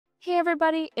Hey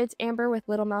everybody, it's Amber with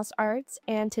littlemousearts,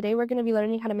 and today we're going to be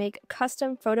learning how to make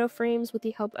custom photo frames with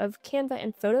the help of Canva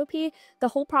and photopea. The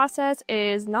whole process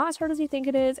is not as hard as you think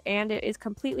it is, and it is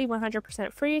completely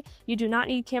 100% free. You do not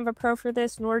need Canva Pro for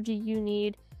this, nor do you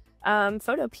need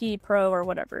photopea Pro or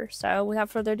whatever. So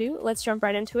without further ado, let's jump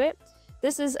right into it.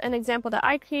 This is an example that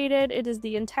I created. It is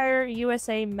the entire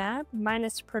USA map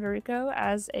minus Puerto Rico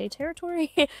as a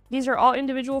territory. These are all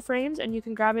individual frames and you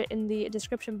can grab it in the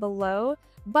description below.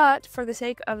 But for the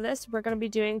sake of this, we're going to be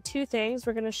doing two things.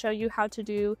 We're going to show you how to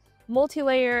do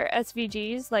multi-layer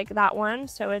SVGs like that one.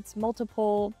 So it's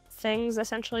multiple things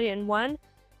essentially in one,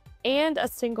 and a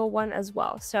single one as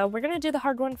well. So we're going to do the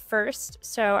hard one first.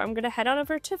 So I'm going to head on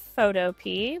over to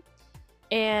photopea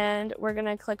and we're going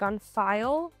to click on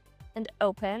File and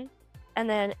Open, and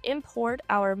then import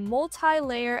our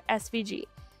multi-layer SVG.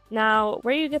 Now,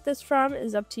 where you get this from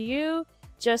is up to you.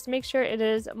 Just make sure it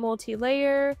is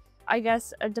multi-layer. I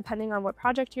guess depending on what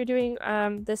project you're doing,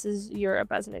 this is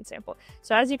Europe as an example.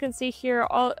 So as you can see here,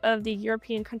 all of the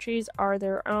European countries are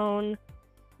their own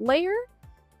layer.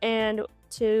 And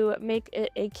to make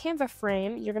it a Canva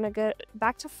frame, you're going to go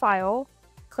back to File,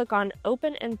 click on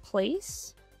Open and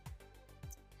Place.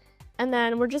 And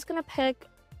then we're just going to pick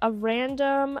a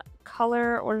random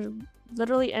color or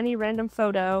literally any random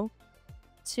photo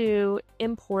to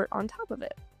import on top of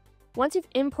it. Once you've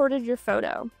imported your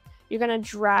photo, you're going to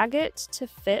drag it to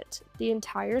fit the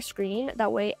entire screen.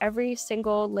 That way every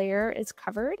single layer is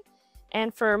covered.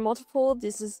 And for multiple,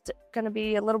 this is going to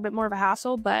be a little bit more of a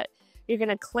hassle, but you're going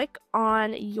to click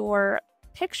on your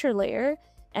picture layer.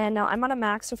 And now I'm on a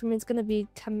Mac, so for me it's going to be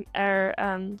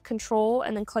Control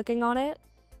and then clicking on it.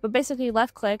 But basically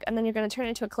left click, and then you're going to turn it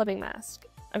into a clipping mask,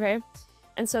 okay?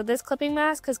 And so this clipping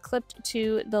mask has clipped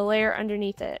to the layer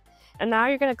underneath it. And now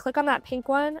you're going to click on that pink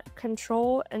one,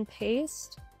 Control and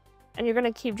paste, and you're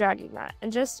going to keep dragging that.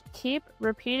 And just keep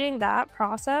repeating that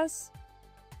process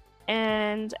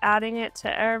and adding it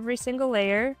to every single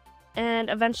layer. And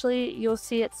eventually you'll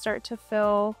see it start to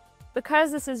fill.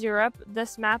 Because this is Europe,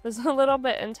 this map is a little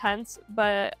bit intense,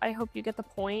 but I hope you get the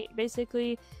point.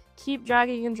 Basically, keep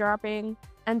dragging and dropping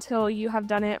until you have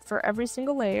done it for every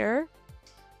single layer.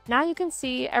 Now you can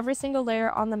see every single layer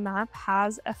on the map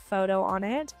has a photo on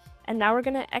it, and now we're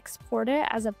going to export it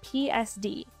as a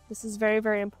PSD. This is very,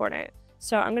 very important.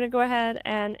 So I'm going to go ahead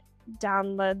and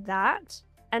download that.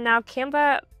 And now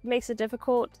Canva makes it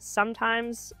difficult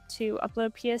sometimes to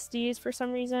upload PSDs for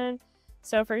some reason.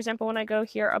 So for example, when I go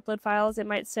here, upload files, it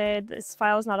might say this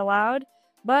file is not allowed,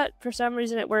 but for some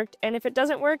reason it worked. And if it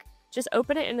doesn't work, just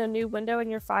open it in a new window in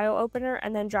your file opener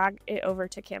and then drag it over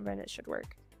to Canva and it should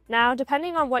work. Now,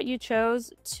 depending on what you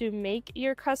chose to make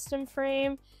your custom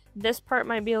frame, this part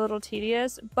might be a little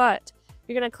tedious, but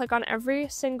you're going to click on every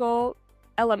single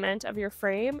element of your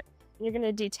frame and you're going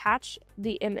to detach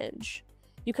the image.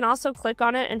 You can also click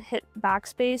on it and hit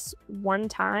backspace one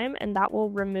time and that will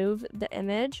remove the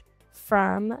image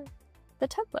from the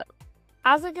template.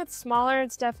 As it gets smaller,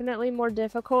 it's definitely more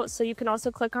difficult, so you can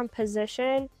also click on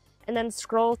position and then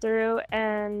scroll through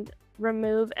and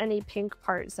remove any pink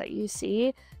parts that you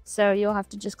see. So you'll have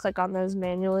to just click on those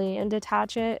manually and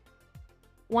detach it.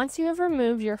 Once you have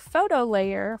removed your photo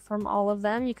layer from all of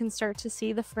them, you can start to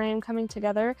see the frame coming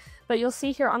together. But you'll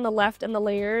see here on the left in the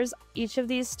layers, each of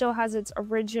these still has its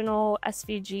original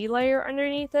SVG layer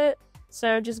underneath it.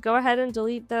 So just go ahead and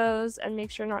delete those and make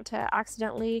sure not to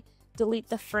accidentally delete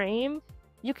the frame.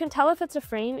 You can tell if it's a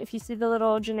frame if you see the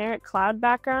little generic cloud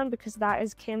background, because that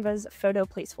is Canva's photo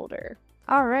placeholder.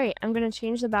 Alright, I'm going to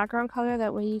change the background color,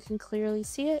 that way you can clearly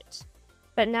see it.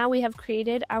 But now we have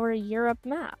created our Europe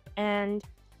map, and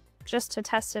just to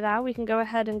test it out, we can go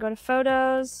ahead and go to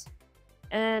Photos,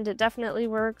 and it definitely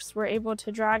works. We're able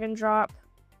to drag and drop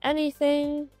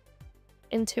anything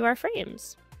into our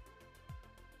frames.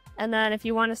 And then if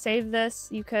you want to save this,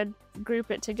 you could group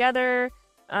it together.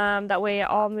 That way it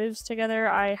all moves together.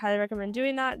 I highly recommend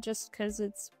doing that just because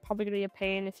it's probably going to be a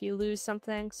pain if you lose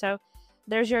something. So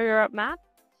there's your Europe map.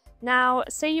 Now,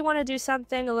 say you want to do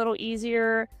something a little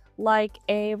easier, like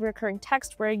a recurring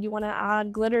text where you want to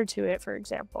add glitter to it, for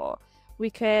example. We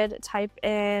could type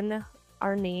in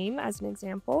our name as an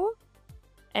example.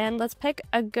 And let's pick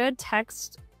a good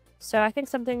text. So I think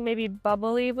something maybe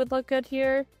bubbly would look good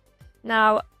here.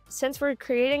 Now, since we're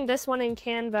creating this one in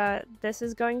Canva, this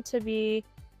is going to be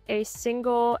a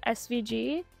single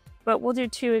SVG, but we'll do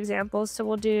two examples. So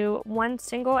we'll do one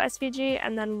single SVG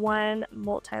and then one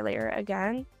multi-layer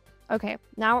again. Okay,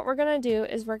 now what we're going to do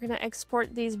is we're going to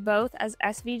export these both as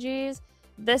SVGs.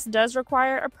 This does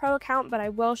require a pro account, but I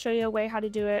will show you a way how to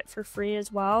do it for free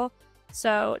as well.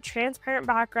 So transparent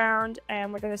background,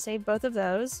 and we're going to save both of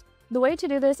those. The way to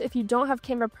do this if you don't have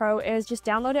Canva Pro is just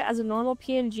download it as a normal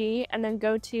PNG and then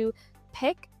go to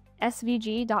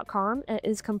picsvg.com. It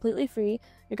is completely free.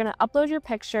 You're going to upload your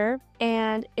picture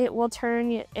and it will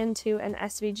turn it into an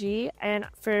SVG. And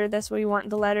for this, we want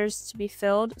the letters to be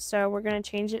filled. So we're going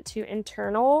to change it to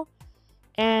internal.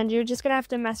 And you're just going to have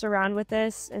to mess around with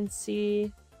this and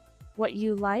see what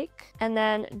you like, and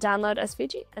then download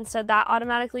SVG. And so that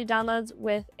automatically downloads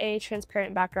with a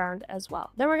transparent background as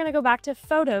well. Then we're going to go back to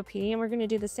photopea and we're going to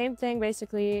do the same thing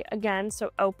basically again.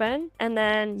 So open, and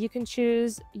then you can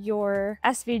choose your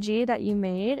SVG that you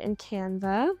made in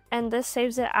Canva, and this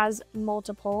saves it as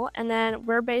multiple. And then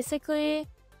we're basically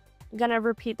going to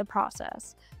repeat the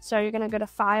process. So you're going to go to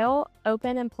File,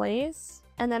 Open and Place,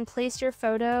 and then place your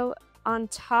photo on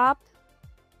top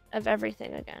of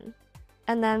everything again.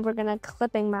 And then we're going to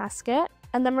clipping mask it,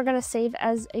 and then we're going to save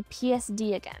as a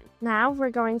PSD again. Now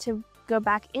we're going to go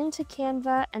back into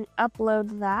Canva and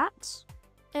upload that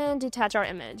and detach our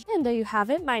image. And there you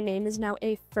have it. My name is now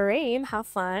a frame. How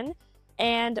fun.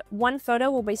 And one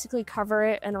photo will basically cover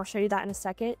it, and I'll show you that in a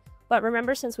second. But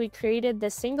remember, since we created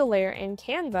this single layer in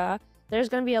Canva, there's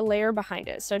going to be a layer behind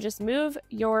it. So just move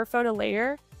your photo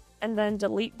layer and then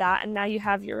delete that, and now you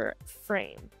have your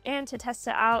frame. And to test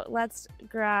it out, let's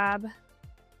grab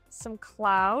some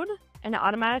cloud, and it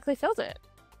automatically fills it.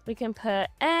 We can put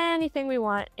anything we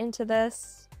want into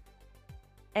this,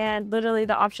 and literally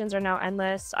the options are now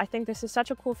endless. I think this is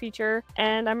such a cool feature,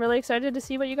 and I'm really excited to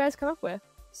see what you guys come up with.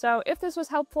 So if this was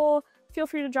helpful, feel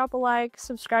free to drop a like,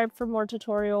 subscribe for more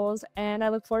tutorials, and I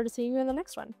look forward to seeing you in the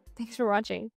next one. Thanks for watching.